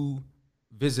new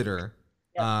visitor,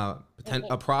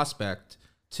 a prospect,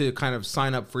 to kind of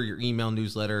sign up for your email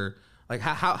newsletter? Like,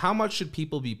 how much should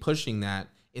people be pushing that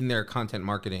in their content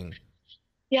marketing?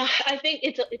 Yeah, I think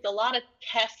it's a lot of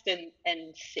test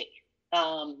and see.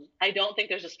 I don't think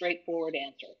there's a straightforward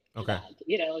answer to Okay. that.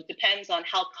 It depends on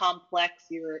how complex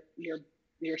your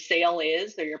sale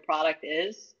is or your product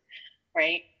is,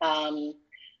 right?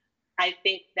 I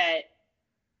think that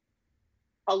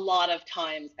a lot of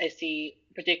times I see,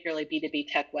 particularly B2B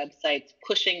tech websites,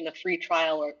 pushing the free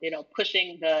trial, or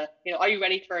pushing the, are you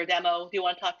ready for a demo? Do you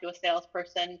want to talk to a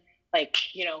salesperson? Like,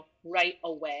 right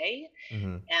away.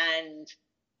 Mm-hmm. And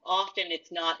often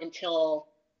it's not until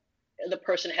the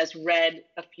person has read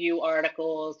a few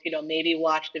articles, maybe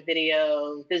watched a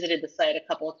video, visited the site a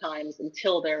couple of times,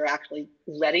 until they're actually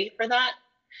ready for that.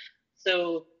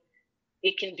 So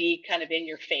it can be kind of in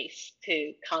your face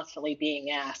to constantly being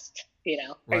asked,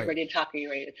 are you ready to talk? Are you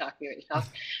ready to talk? Are you ready to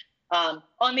talk?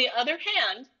 On the other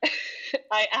hand,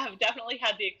 I have definitely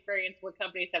had the experience where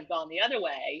companies have gone the other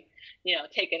way,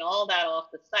 taken all that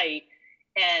off the site,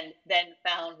 and then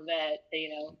found that,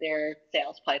 their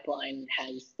sales pipeline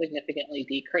has significantly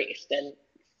decreased. And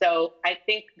so I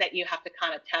think that you have to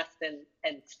kind of test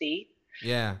and see.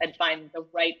 Yeah, and find the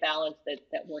right balance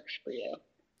that works for you.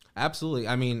 absolutely.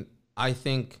 I mean, I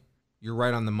think you're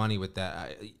right on the money with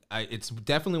that. It's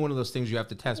definitely one of those things you have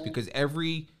to test because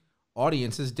every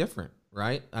audience is different,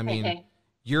 right? I mean, Mm-hmm.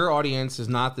 your audience is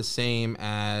not the same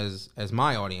as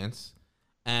my audience,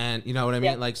 and you know what I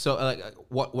mean. Yep. Like, so, like,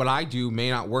 what I do may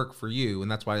not work for you,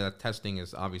 and that's why that testing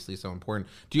is obviously so important.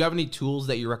 Do you have any tools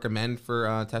that you recommend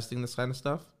for testing this kind of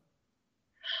stuff?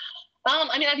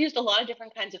 I mean, I've used a lot of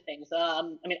different kinds of things. I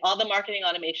mean, all the marketing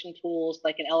automation tools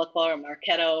like an Eloqua or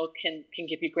Marketo can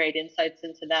give you great insights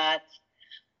into that.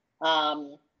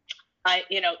 Um,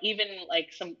 even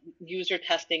like some user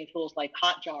testing tools like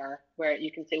Hotjar, where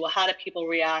you can say, well, how do people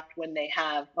react when they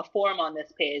have a form on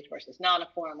this page versus not a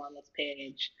form on this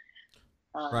page?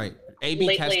 Right. Um, A/B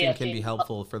lately, testing I've can be seen,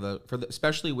 helpful for the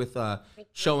especially with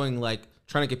showing like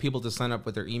trying to get people to sign up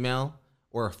with their email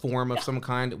or a form of yeah, some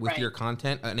kind with right, your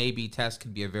content. An A/B test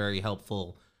could be a very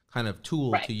helpful kind of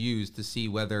tool right, to use to see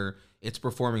whether it's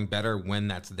performing better when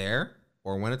that's there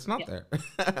or when it's not yeah.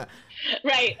 there.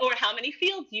 Right, or how many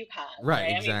fields you have, Right, right? I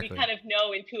mean, we exactly. kind of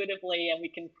know intuitively, and we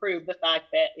can prove the fact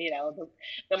that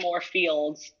the more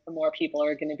fields, the more people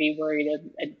are going to be worried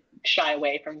and shy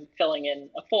away from filling in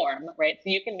a form, right? So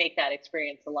you can make that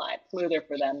experience a lot smoother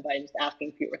for them by just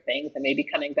asking fewer things and maybe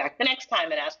coming back the next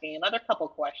time and asking another couple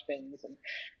questions, and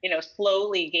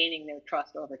slowly gaining their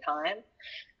trust over time.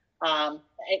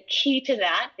 A key to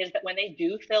that is that when they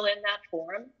do fill in that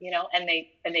form,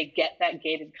 and they get that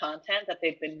gated content that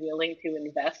they've been willing to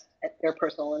invest their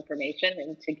personal information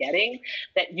into getting,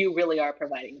 that you really are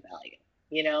providing value.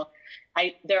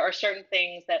 There are certain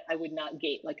things that I would not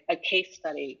gate, like a case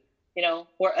study,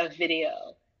 or a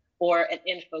video, or an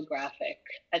infographic.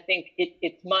 I think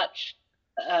it's much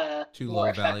Too more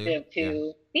low value.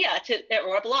 effective Yeah,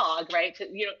 or a blog, right?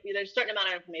 There's a certain amount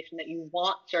of information that you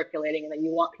want circulating and that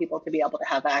you want people to be able to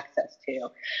have access to.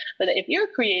 But if you're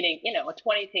creating, a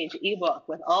 20-page ebook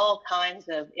with all kinds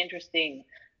of interesting,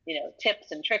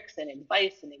 tips and tricks and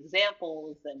advice and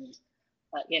examples and,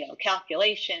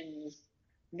 calculations,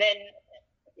 then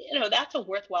that's a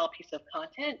worthwhile piece of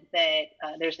content that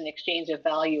there's an exchange of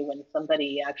value when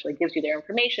somebody actually gives you their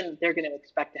information. They're going to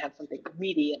expect to have something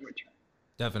meaty in return.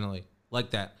 definitely.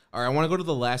 Like that. All right, I want to go to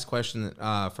the last question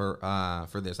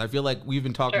for this. I feel like we've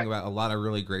been talking Sure. about a lot of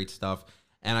really great stuff,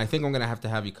 and I think I'm gonna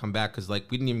have you come back because like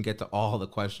we didn't even get to all the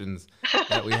questions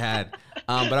that we had.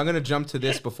 But I'm gonna jump to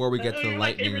this before we get Oh, to the you're my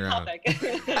lightning favorite round. topic.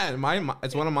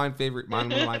 It's one of my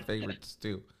favorites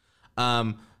too.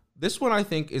 Um, this one I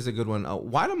think is a good one.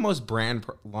 Why do most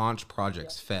launch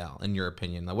projects fail, in your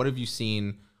opinion? Like, what have you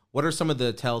seen? What are some of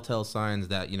the telltale signs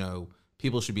that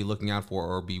people should be looking out for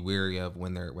or be wary of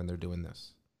when they're doing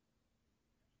this,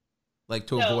 like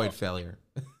to avoid So, failure?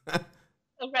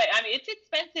 right. I mean, it's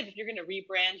expensive if you're going to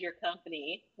rebrand your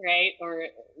company, right? Or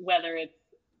whether it's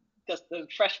just a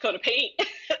fresh coat of paint,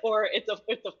 or it's a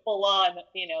full on,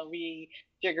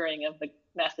 rejiggering of the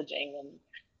messaging and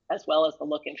as well as the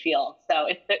look and feel. So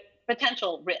it's the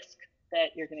potential risk that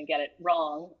you're going to get it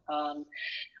wrong,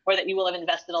 or that you will have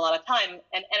invested a lot of time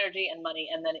and energy and money,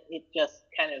 and then it just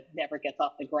kind of never gets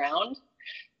off the ground.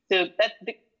 So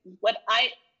what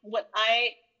I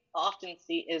often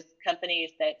see is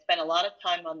companies that spend a lot of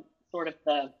time on sort of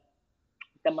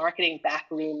the marketing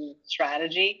backroom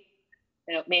strategy,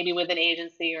 maybe with an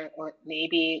agency or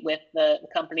maybe with the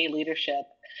company leadership.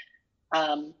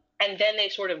 And then they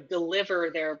sort of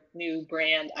deliver their new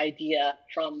brand idea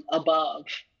from above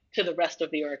to the rest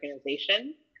of the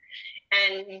organization.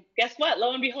 And guess what?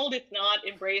 Lo and behold, it's not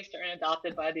embraced or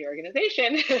adopted by the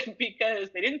organization because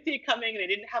they didn't see it coming. They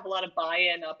didn't have a lot of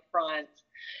buy-in up front.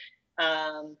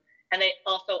 And they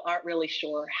also aren't really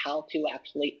sure how to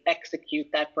actually execute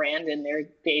that brand in their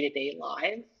day-to-day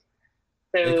lives.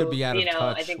 They could So, be out of I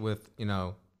touch think, with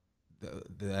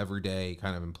the everyday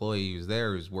kind of employee who's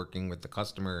there, who's working with the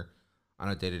customer on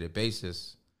a day-to-day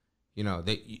basis.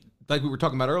 They, like we were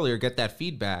talking about earlier, get that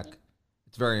feedback.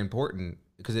 It's very important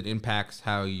because it impacts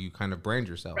how you kind of brand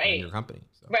yourself and right, your company.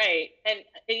 So right. And,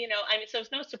 I mean, so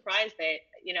it's no surprise that,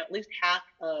 at least half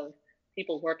of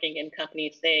people working in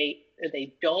companies say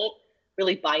they don't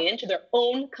really buy into their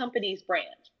own company's brand,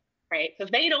 right? So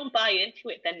if they don't buy into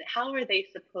it, then how are they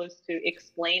supposed to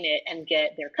explain it and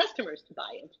get their customers to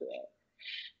buy into it?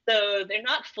 So they're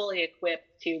not fully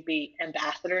equipped to be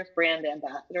ambassadors, brand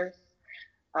ambassadors.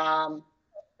 Um,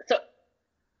 so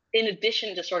in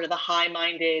addition to sort of the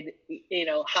high-minded,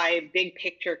 high big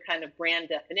picture kind of brand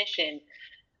definition,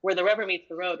 where the rubber meets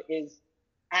the road is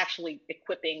actually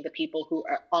equipping the people who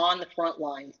are on the front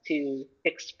lines to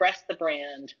express the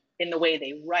brand in the way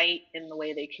they write, in the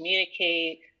way they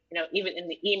communicate, even in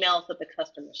the emails that the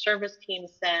customer service team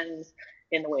sends,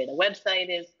 in the way the website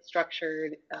is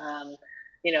structured,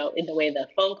 in the way the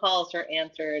phone calls are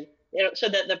answered, so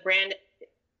that the brand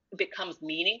becomes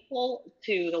meaningful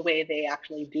to the way they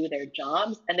actually do their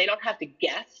jobs, and they don't have to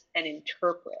guess and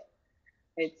interpret.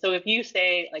 Right? So if you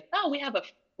say like, oh, we have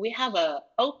a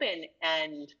open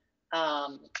and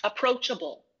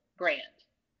approachable brand,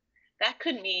 that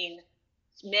could mean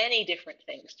many different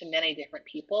things to many different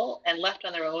people, and left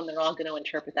on their own, they're all going to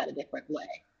interpret that a different way.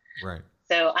 Right.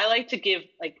 So I like to give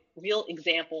like real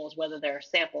examples, whether they're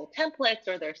sample templates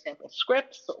or they're sample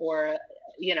scripts or,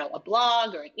 a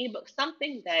blog or an ebook,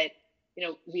 something that,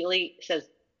 really says,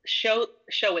 show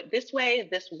it this way,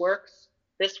 this works,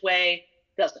 this way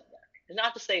doesn't work. And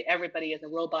not to say everybody is a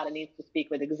robot and needs to speak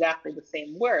with exactly the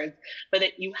same words, but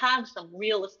that you have some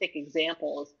realistic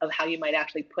examples of how you might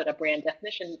actually put a brand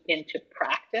definition into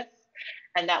practice.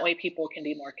 And that way people can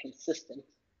be more consistent.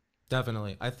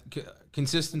 Definitely.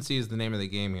 Consistency is the name of the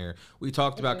game here. We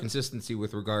talked about consistency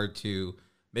with regard to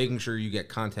making sure you get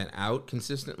content out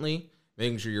consistently,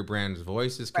 making sure your brand's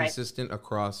voice is consistent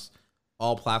across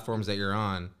all platforms that you're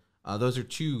on. Those are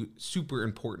two super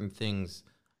important things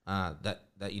that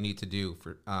you need to do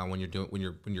for when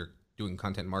you're doing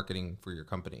content marketing for your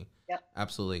company. Yep.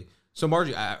 Absolutely. So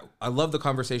Margie, I love the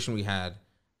conversation we had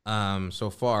so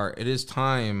far. It is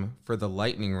time for the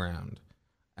lightning round.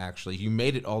 Actually, you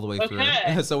made it all the way through.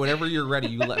 So whenever you're ready,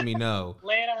 you let me know.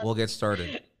 We'll get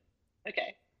started.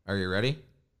 Okay. Are you ready?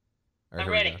 All right,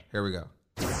 I'm ready. Here we go.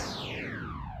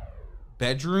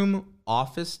 Bedroom,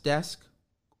 office desk,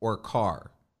 or car?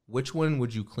 Which one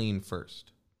would you clean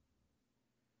first?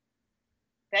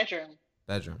 Bedroom.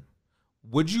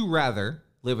 Would you rather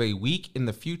live a week in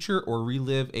the future or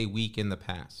relive a week in the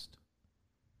past?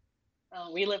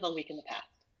 Relive a week in the past.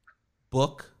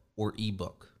 Book or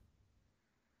ebook?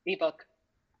 Ebook.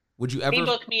 Would you ever?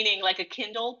 Ebook meaning like a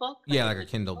Kindle book? Yeah, like a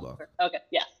Kindle book. Okay.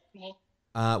 Yes.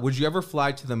 Mm-hmm. Would you ever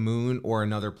fly to the moon or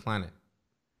another planet?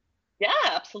 Yeah,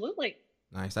 absolutely.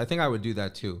 Nice. I think I would do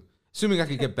that too, assuming I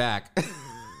could get back.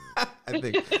 I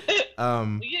think. You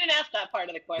didn't ask that part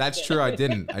of the question. That's true. I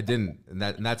didn't, and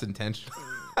that's intentional.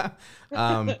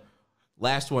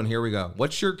 Last one. Here we go.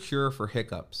 What's your cure for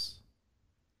hiccups?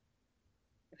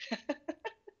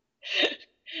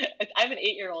 I have an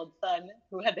 8-year-old son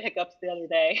who had the hiccups the other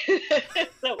day.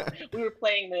 So we were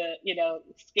playing the,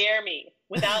 scare me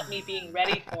without me being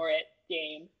ready for it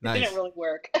game. It didn't really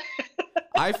work.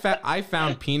 I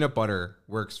found peanut butter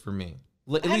works for me.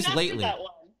 At least lately. That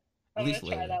one. I'm gonna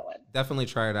try that one. Definitely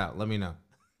try it out. Let me know.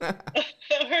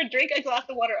 I've heard drink a glass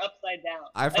of water upside down.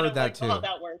 I've heard that too. How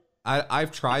that works.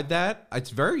 I've tried that. It's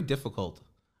very difficult.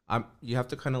 You have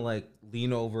to kind of like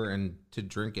lean over and to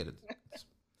drink it.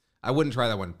 I wouldn't try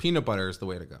that one. Peanut butter is the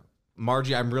way to go.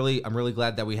 Margie, I'm really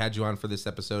glad that we had you on for this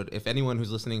episode. If anyone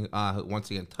who's listening wants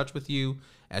to get in touch with you,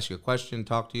 ask you a question,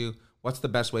 talk to you, what's the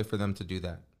best way for them to do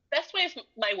that? Best way is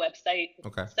my website,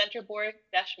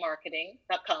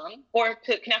 centerboard-marketing.com, or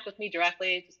to connect with me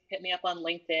directly, just hit me up on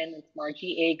LinkedIn. It's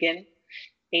Margie Agin,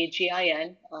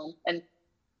 AGIN, and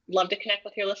love to connect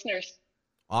with your listeners.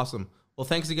 Awesome. Well,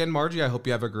 thanks again, Margie. I hope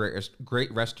you have a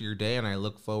great rest of your day, and I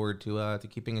look forward to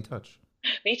keeping in touch.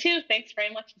 Me too. Thanks very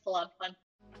much. It's a lot of fun.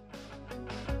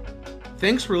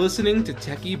 Thanks for listening to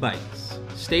Techie Bites.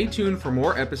 Stay tuned for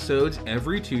more episodes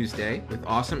every Tuesday with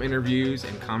awesome interviews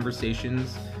and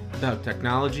conversations about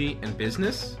technology and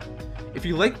business. If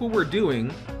you like what we're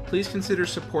doing, please consider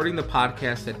supporting the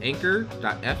podcast at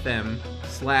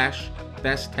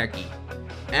anchor.fm/besttechie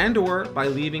and or by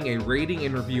leaving a rating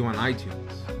and review on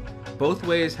iTunes. Both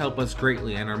ways help us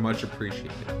greatly and are much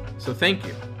appreciated. So thank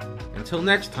you. Until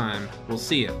next time, we'll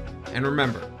see you. And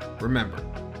remember,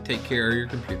 take care of your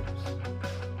computers.